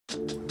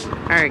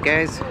Alright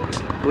guys,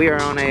 we are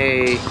on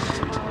a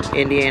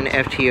Indian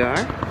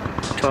FTR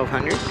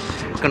 1200.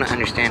 Gonna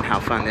understand how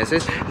fun this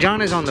is. John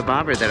is on the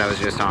bobber that I was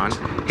just on.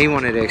 He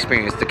wanted to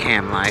experience the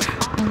cam life.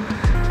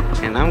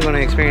 And I'm gonna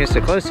experience the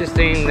closest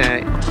thing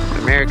that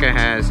America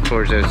has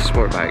towards a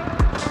sport bike.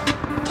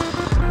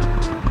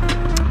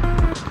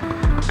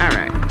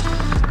 Alright.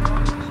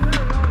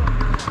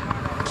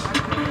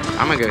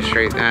 I'm gonna go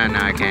straight. No,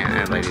 I can't.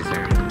 That lady's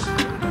there.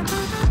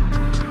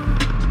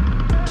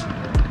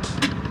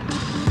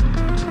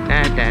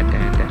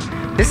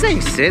 This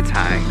thing sits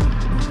high.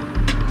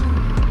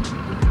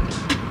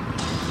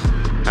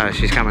 Oh,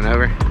 she's coming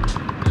over.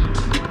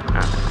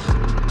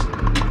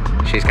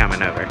 Oh. She's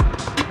coming over.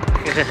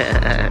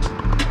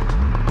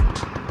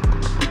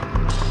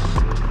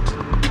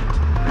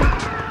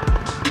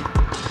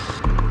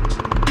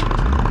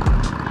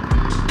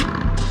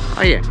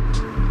 Oh yeah.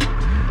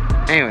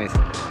 Anyways,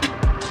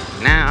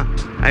 now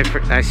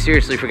I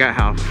seriously forgot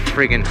how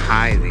friggin'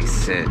 high these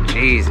sit.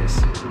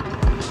 Jesus.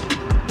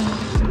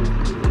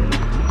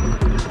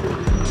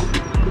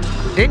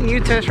 Didn't you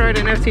test ride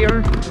an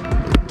FTR?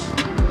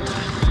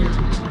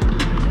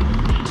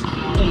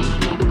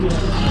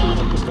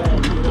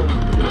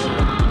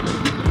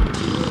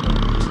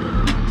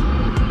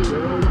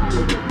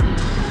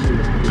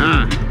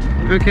 Ah,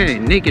 okay,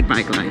 naked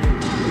bike life.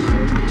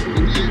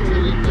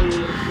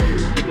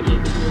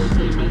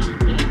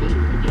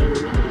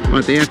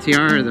 What, the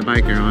FTR or the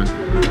bike you're on?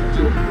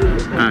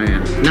 Oh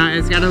yeah. No,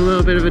 it's got a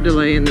little bit of a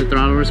delay in the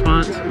throttle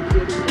response.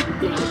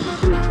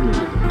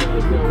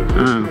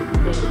 Oh.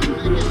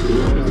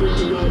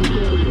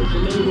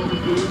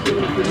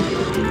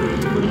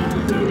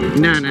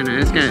 No,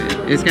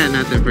 it's got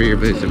nothing for your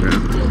booster, bro. Wait,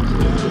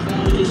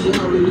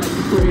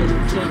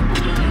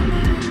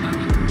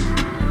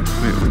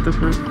 what the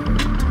fuck?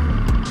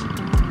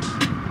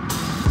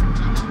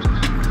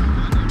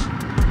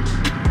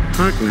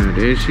 Fuck no,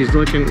 dude. She's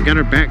looking, got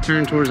her back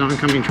turned towards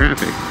oncoming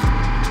traffic.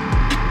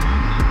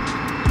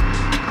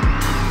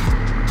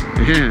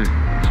 Yeah,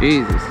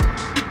 Jesus.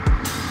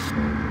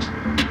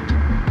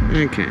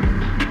 Okay.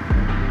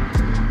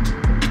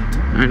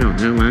 I don't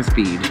know my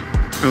speed.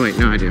 Oh wait,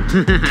 no I do.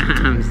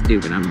 I'm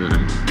stupid, I'm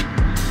blind.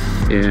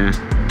 Yeah.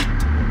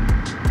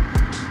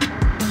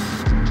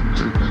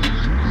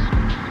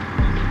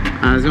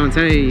 I was gonna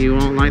tell you, you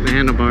won't like the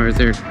handlebars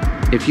there.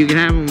 If you could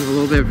have them a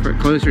little bit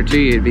closer to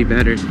you, it'd be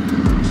better.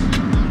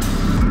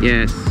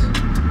 Yes,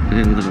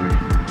 and lower.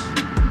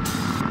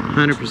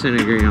 100%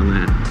 agree on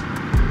that.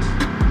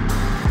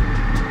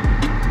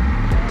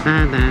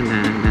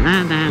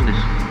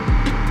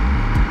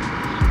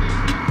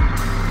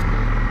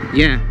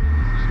 Yeah,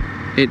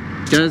 it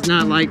does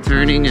not like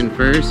turning in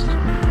first.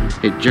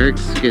 It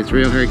jerks, gets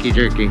real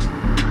herky-jerky.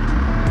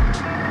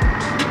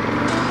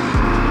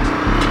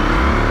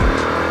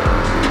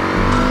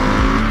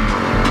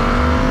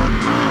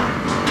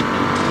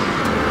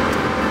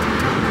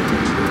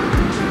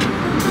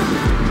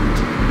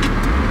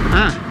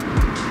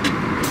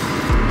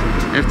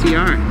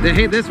 FTR.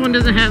 Hey, this one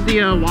doesn't have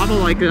the wobble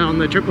like on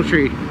the triple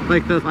tree,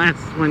 like the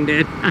last one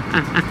did.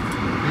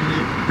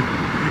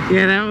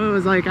 Yeah, that one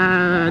was like,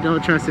 I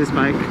don't trust this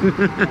bike.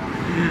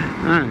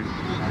 Alright.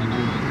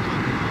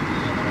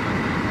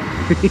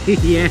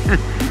 Yeah,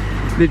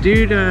 the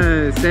dude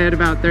said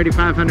about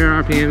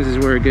 3,500 RPMs is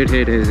where a good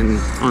hit is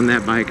on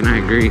that bike, and I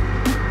agree.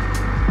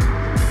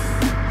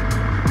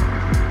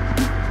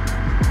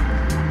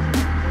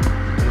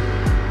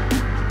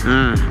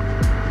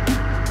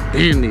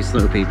 Damn these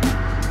slow people.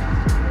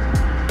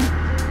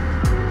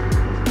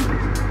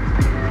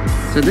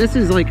 So this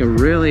is like a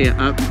really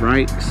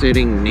upright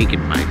sitting naked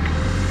bike.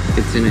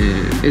 It's in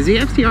a, is the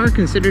FTR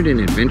considered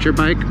an adventure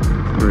bike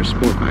or a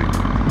sport bike?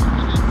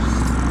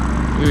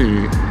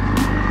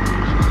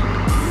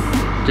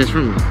 Just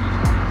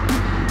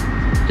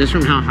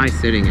from how high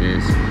sitting it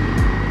is.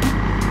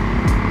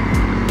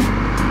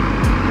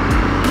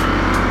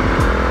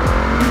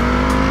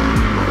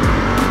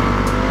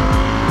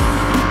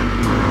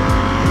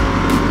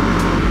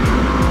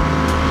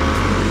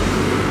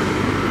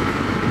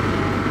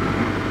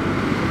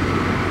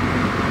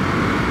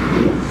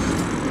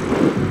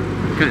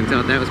 I couldn't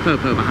tell if that was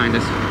Popo behind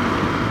us.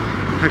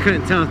 I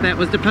couldn't tell if that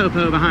was the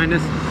Popo behind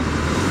us.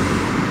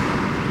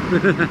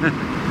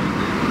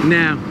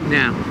 No.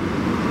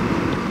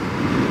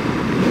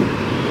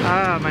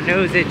 Ah, my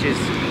nose itches.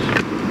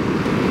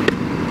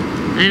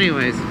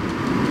 Anyways,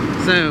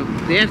 so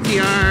the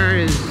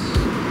FTR is,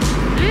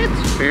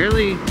 it's a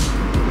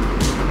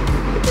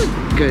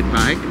good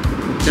bike.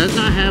 Does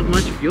not have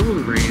much fuel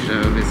range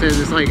though. It says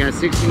it's like got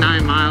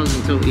 69 miles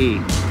until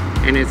E,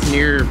 and it's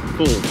near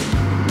full.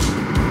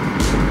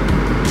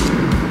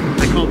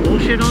 I call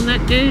bullshit on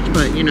that gauge,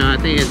 but you know, I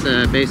think it's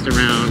based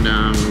around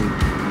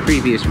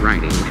previous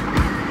riding.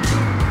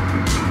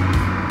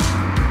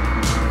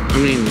 I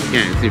mean,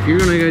 guys, if you're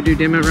gonna go do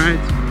demo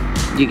rides,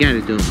 you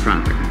gotta do them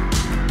proper.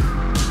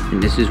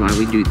 And this is why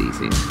we do these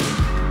things.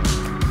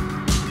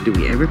 Do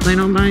we ever plan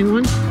on buying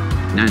one?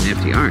 Not an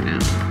FTR now.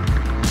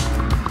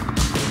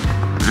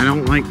 I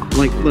don't like,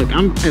 look,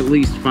 I'm at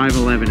least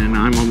 5'11", and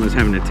I'm almost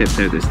having to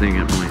tiptoe this thing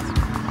at points.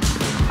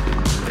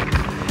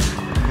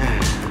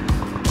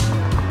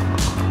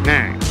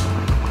 Alright.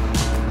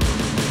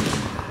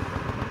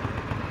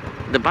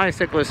 The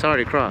bicyclist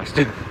already crossed.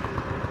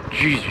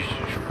 Jesus.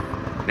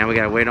 Now we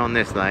gotta wait on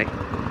this light.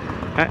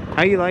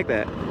 How you like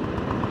that?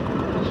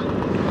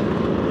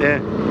 Yeah.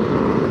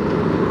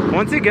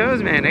 Once it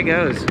goes, man, it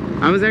goes.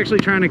 I was actually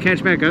trying to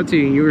catch back up to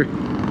you, and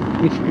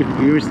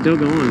you were still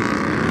going.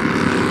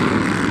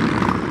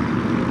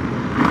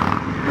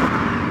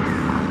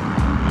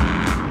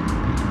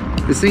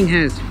 This thing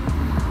has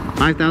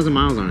 5,000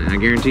 miles on it. I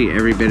guarantee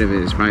every bit of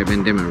it has probably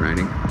been demo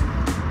riding.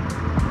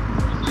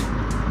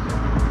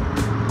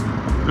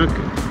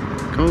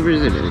 Okay,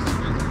 Culver's it is.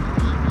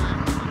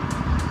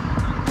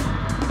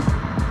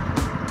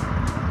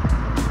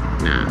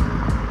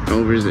 Nah,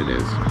 Culver's it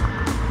is.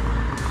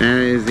 That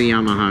is the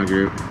Yamaha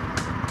group.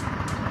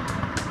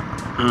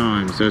 Oh,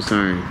 I'm so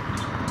sorry.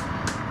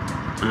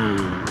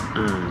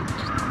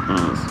 Just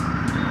pause.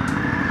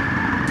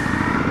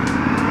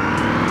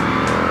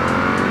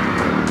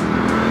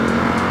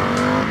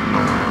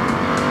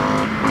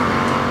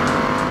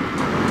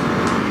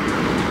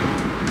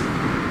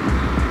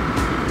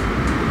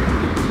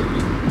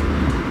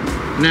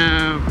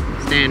 No,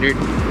 standard.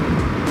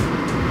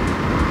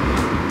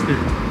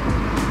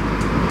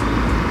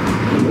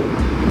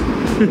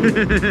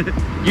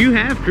 You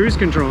have cruise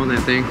control on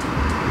that thing.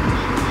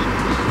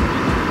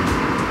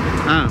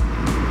 Oh.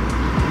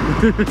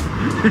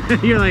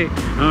 You're like,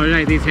 oh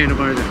right, these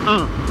handlebars are,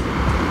 oh.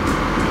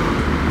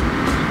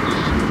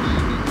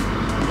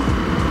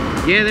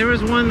 Yeah, there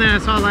was one that I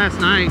saw last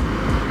night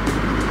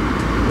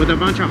with a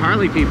bunch of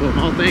Harley people,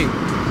 whole thing.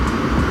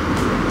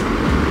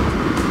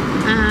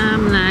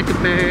 I'm like a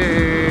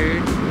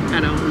bird, I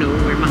don't know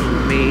where my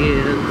home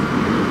is.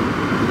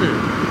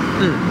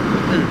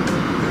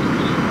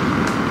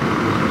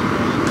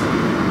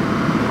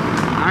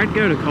 I'd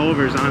go to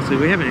Culver's, honestly.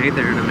 We haven't ate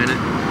there in a minute.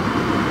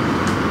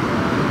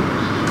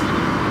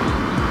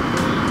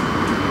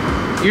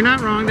 You're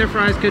not wrong, their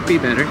fries could be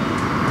better.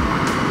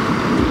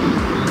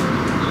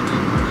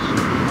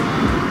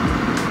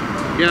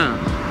 Yeah.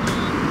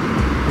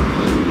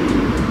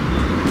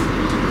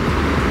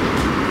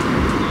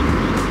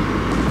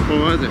 What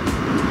was it?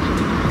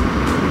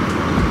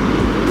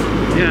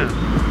 Yeah.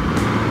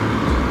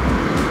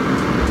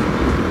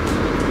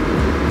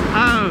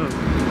 Oh.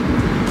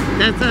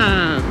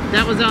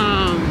 That was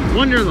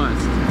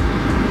Wanderlust.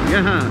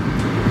 Yeah.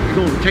 You're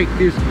gonna take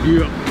this,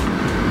 yeah.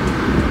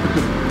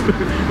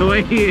 The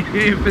way he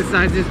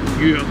emphasizes,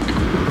 yeah.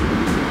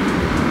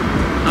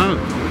 Oh.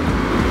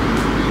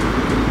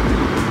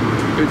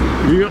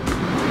 Yeah.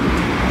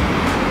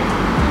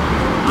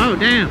 Oh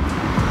damn.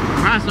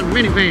 Price of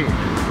minivan.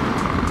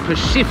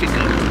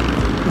 Pacifica.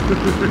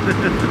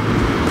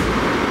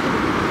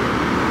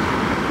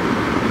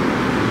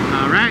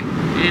 Alright,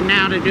 and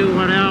now to do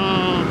what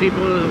all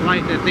people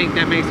like to think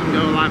that makes them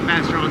go a lot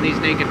faster on these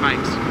naked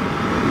bikes.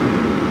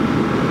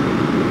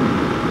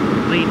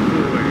 Lean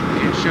forward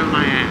and show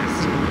my ass.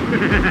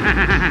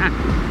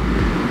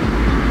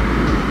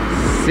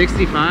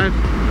 65?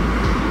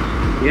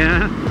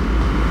 Yeah.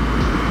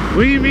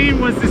 What do you mean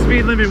what's the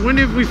speed limit? When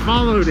have we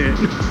followed it?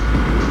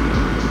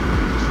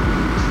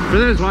 For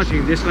those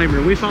watching,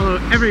 disclaimer, we follow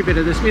every bit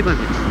of the speed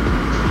limit.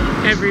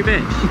 Every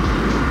bit.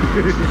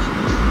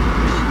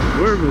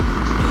 We're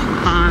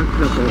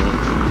responsible.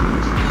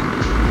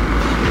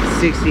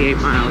 68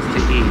 miles to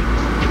E.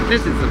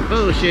 This is some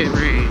bullshit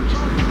range.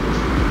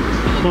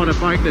 Bought a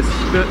bike to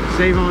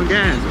save on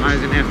gas.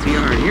 Buys an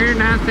FTR. You're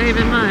not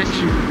saving much.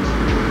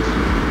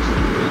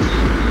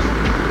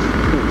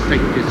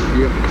 Take this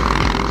deal.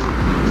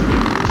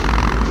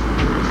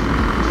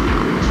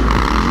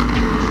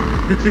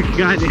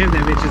 God damn,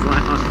 that bitch is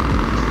loud.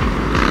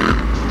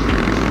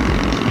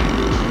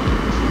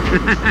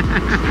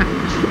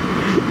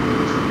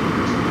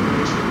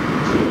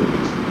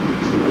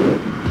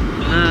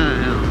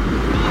 Hell.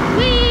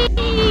 Whee!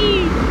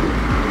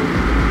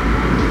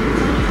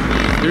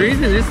 The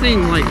reason this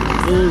thing like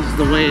pulls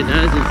the way it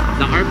does is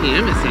the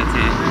RPM it sets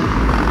at.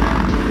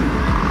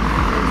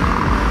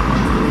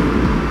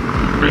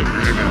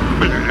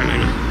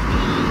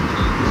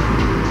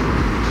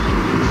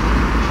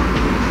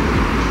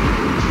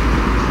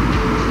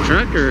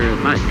 Truck or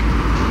bike?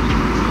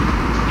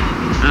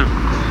 Oh.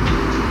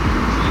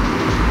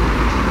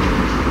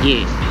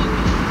 Yeah.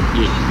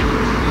 Yeah.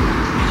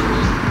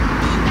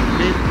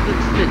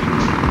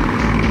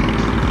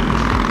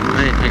 I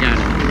got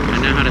it. I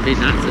know how to be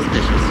not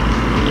suspicious.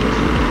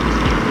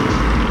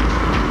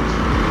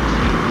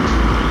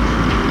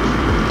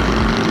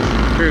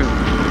 True.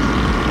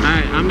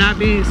 Alright, I'm not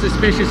being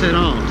suspicious at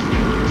all.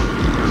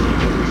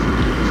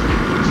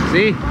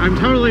 See? I'm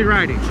totally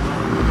riding.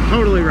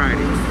 Totally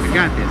riding. I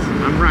got this.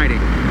 I'm riding.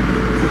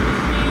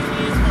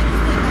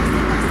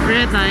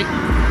 Red light.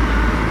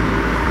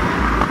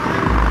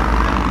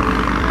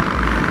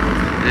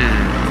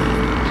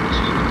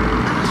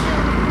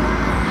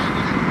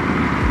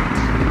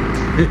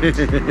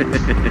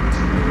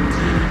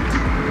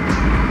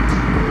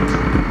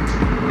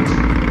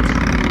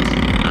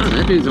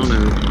 That dude's on a,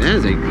 that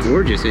is a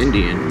gorgeous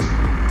Indian.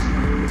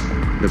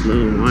 The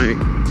blue and white.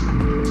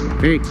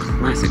 Very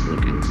classic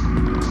looking.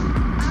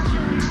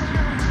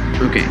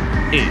 Okay,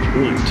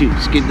 and 1, 2,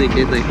 skiddly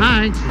diddly,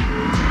 hi!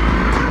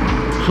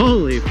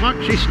 Holy fuck,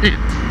 she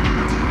snapped.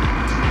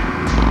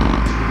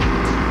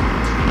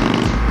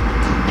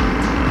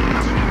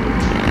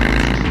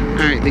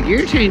 Alright, the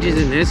gear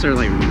changes in this are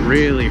like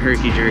really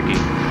herky-jerky.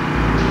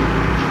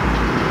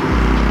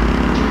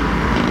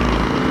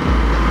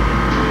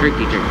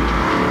 Herky-jerky.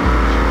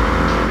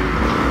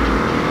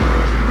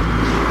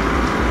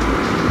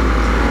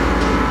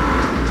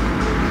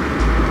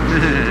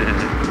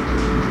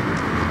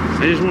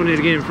 I just wanted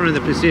to get in front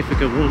of the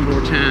Pacifica one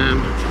more time.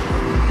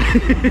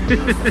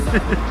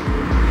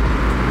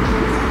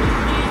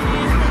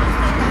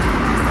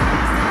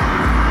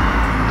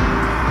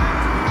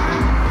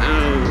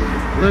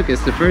 Oh, look,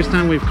 it's the first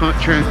time we've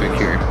caught traffic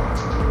here.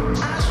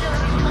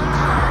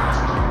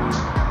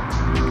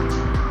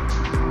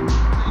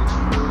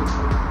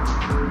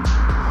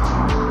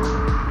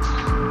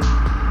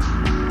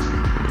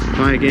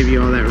 Why I gave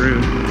you all that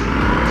room.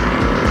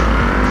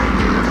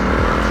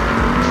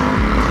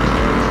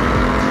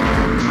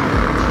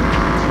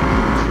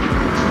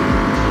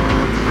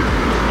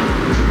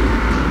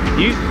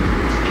 You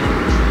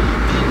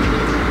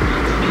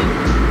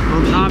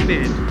on top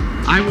end.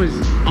 I was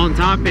on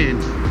top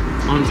end.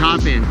 On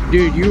top end.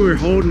 Dude, you were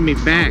holding me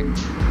back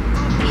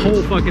the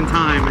whole fucking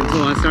time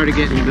until I started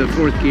getting the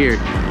 4th gear.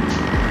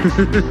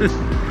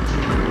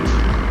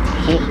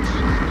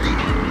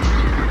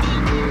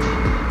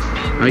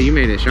 Oh, you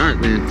made it sharp,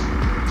 man.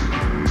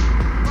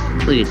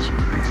 Look at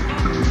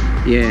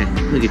you. Yeah,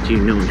 look at you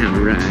knowing how to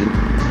ride.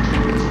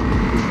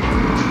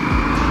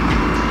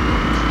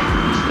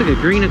 Look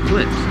at green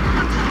eclipse.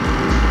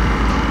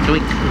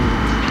 Doink.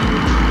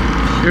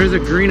 There's a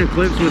green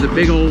eclipse with a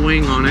big old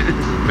wing on it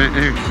back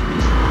there.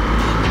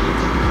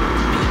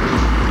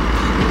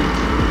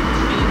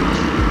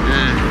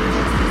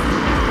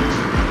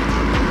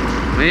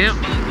 Well,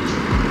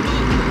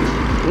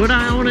 would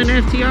I own an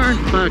FTR?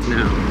 Fuck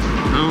no.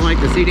 I don't like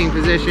the seating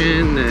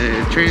position,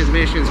 the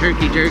transmission's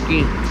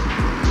herky-jerky,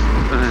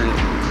 but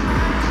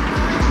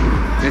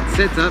it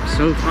sits up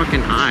so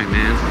fucking high,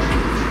 man.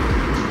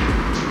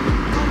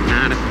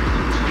 Not a...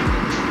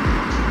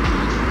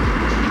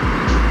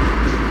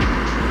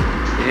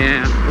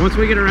 Yeah, once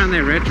we get around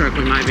that red truck,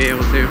 we might be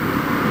able to.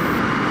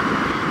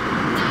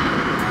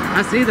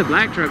 I see the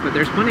black truck, but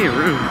there's plenty of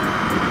room.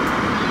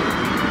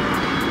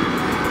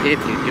 If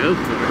you go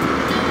for it.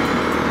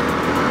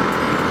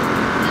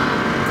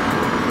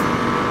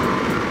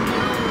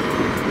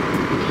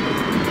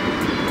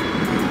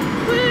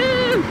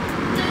 Woo!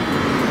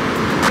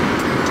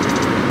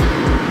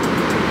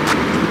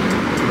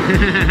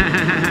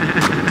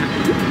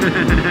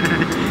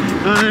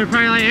 Oh, they're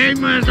probably like, hey,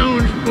 my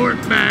own sport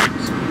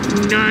backs,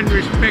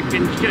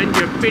 non-respecting sons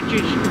of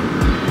bitches.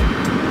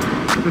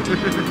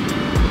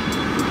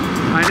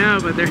 I know,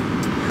 but they're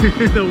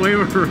the way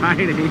we're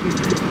riding.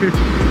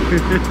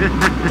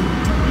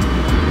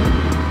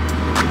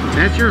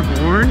 That's your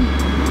horn?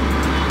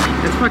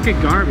 That's fucking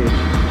garbage.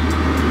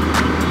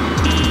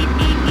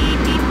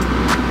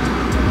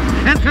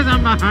 That's because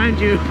I'm behind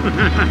you.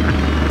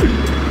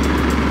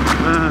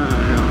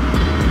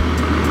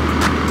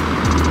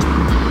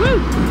 Woo!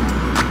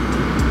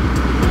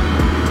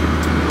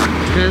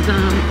 Because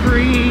I'm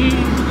free.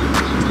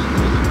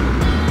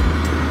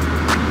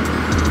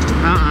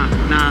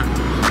 Nah.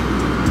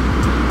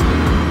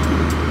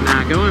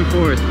 Going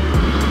forth.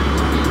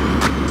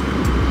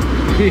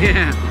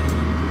 Yeah.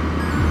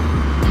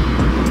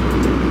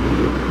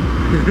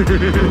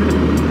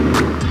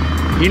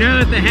 You know,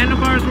 if the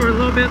handlebars were a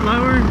little bit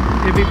lower,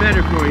 it'd be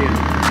better for you.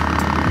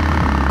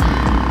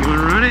 You want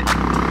to run it?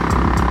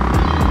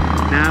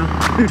 No?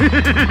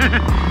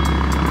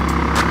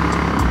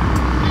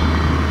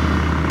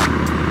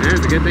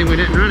 That's a good thing we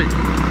didn't run it.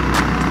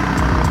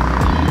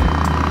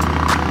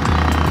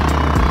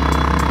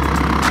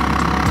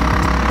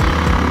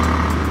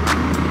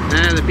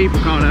 The people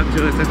caught up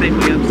to us. I think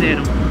we upset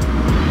them.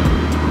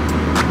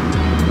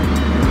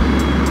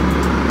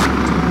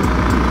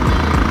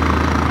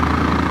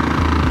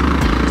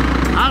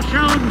 I'll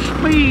show them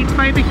speed,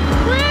 baby.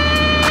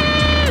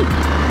 Woo!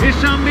 This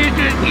some bitch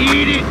just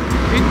eat it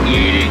and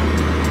eat it.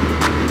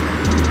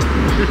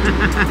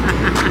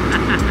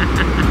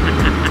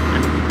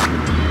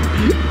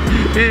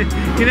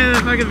 You know the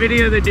fucking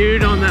video of the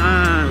dude on the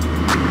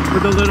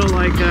with the little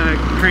like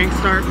crank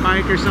start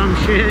bike or some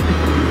shit?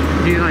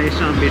 He's like,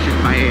 some bitch is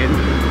bad.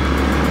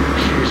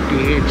 She's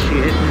good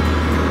shit.